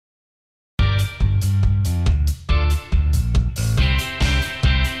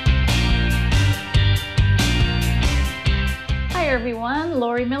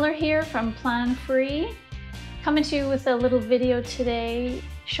Lori Miller here from Plan Free, coming to you with a little video today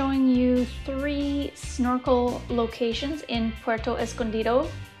showing you 3 snorkel locations in Puerto Escondido,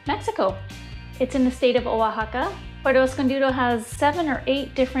 Mexico. It's in the state of Oaxaca. Puerto Escondido has 7 or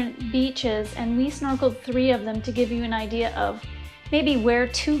 8 different beaches, and we snorkeled 3 of them to give you an idea of maybe where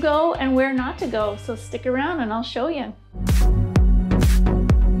to go and where not to go. So stick around and I'll show you.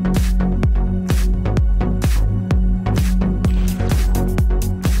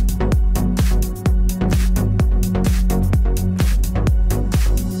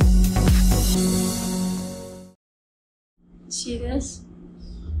 See this?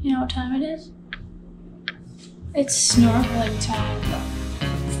 You know what time it is? It's snorkeling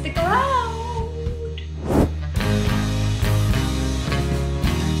time. Stick around!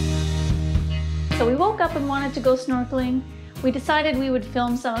 So we woke up and wanted to go snorkeling. We decided we would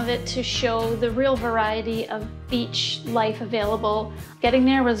film some of it to show the real variety of beach life available. Getting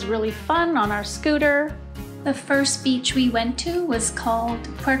there was really fun on our scooter. The first beach we went to was called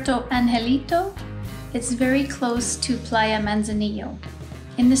Puerto Angelito. It's very close to Playa Manzanillo,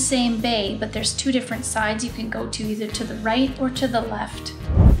 in the same bay, but there's 2 different sides you can go to, either to the right or to the left.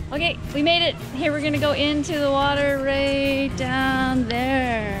 Okay, we made it. Here we're gonna go into the water right down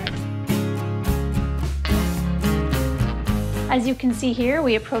there. As you can see here,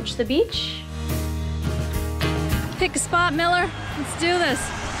 we approach the beach. Pick a spot, Miller. Let's do this.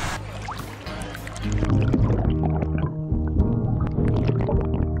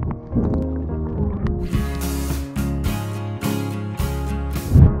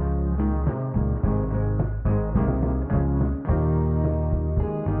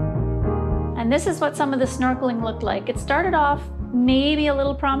 And this is what some of the snorkeling looked like. It started off maybe a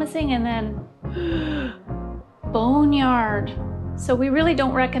little promising and then boneyard. So we really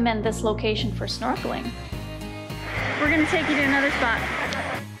don't recommend this location for snorkeling. We're gonna take you to another spot.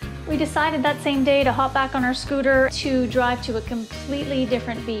 We decided that same day to hop back on our scooter to drive to a completely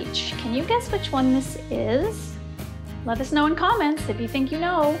different beach. Can you guess which one this is? Let us know in comments if you think you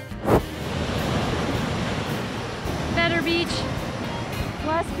know. Better beach,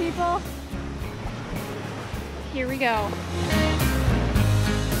 less people. Here we go.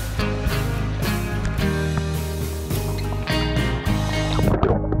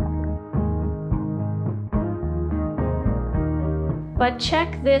 But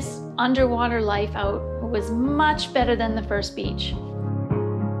check this underwater life out. It was much better than the first beach.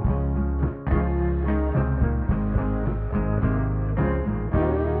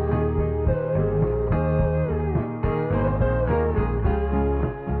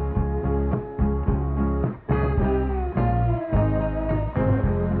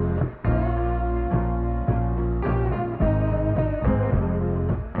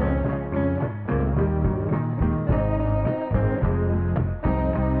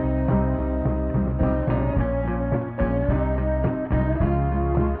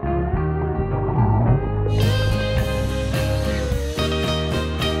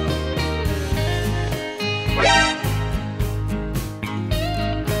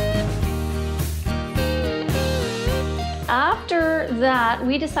 After that,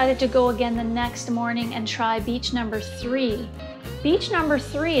 we decided to go again the next morning and try beach number 3. Beach number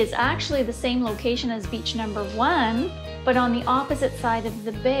 3 is actually the same location as beach number 1, but on the opposite side of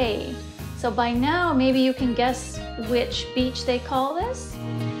the bay. So by now, maybe you can guess which beach they call this.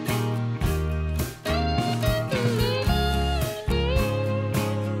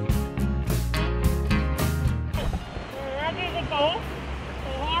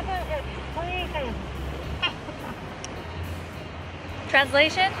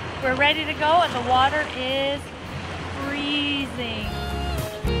 Translation, we're ready to go and the water is freezing.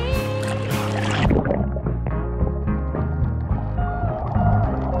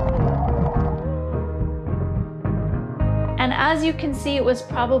 And as you can see, it was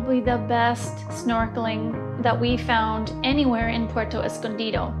probably the best snorkeling that we found anywhere in Puerto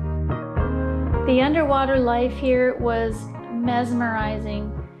Escondido. The underwater life here was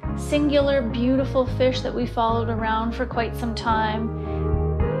mesmerizing. Singular, beautiful fish that we followed around for quite some time.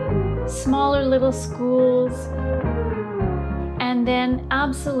 Smaller little schools. And then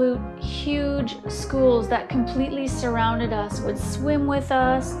absolute huge schools that completely surrounded us, would swim with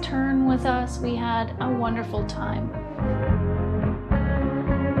us, turn with us. We had a wonderful time.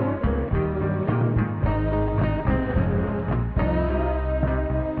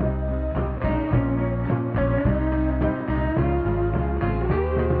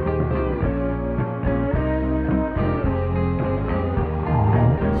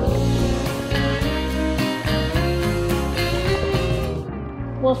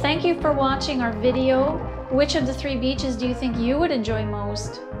 Well, thank you for watching our video. Which of the 3 beaches do you think you would enjoy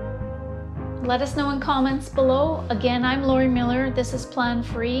most? Let us know in comments below. Again, I'm Lori Miller. This is Plan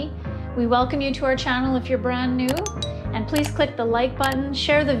Free. We welcome you to our channel if you're brand new. And please click the like button,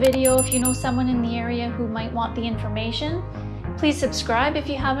 share the video if you know someone in the area who might want the information. Please subscribe if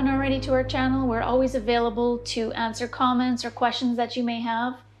you haven't already to our channel. We're always available to answer comments or questions that you may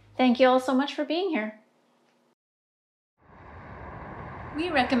have. Thank you all so much for being here. We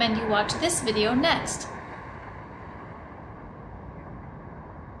recommend you watch this video next.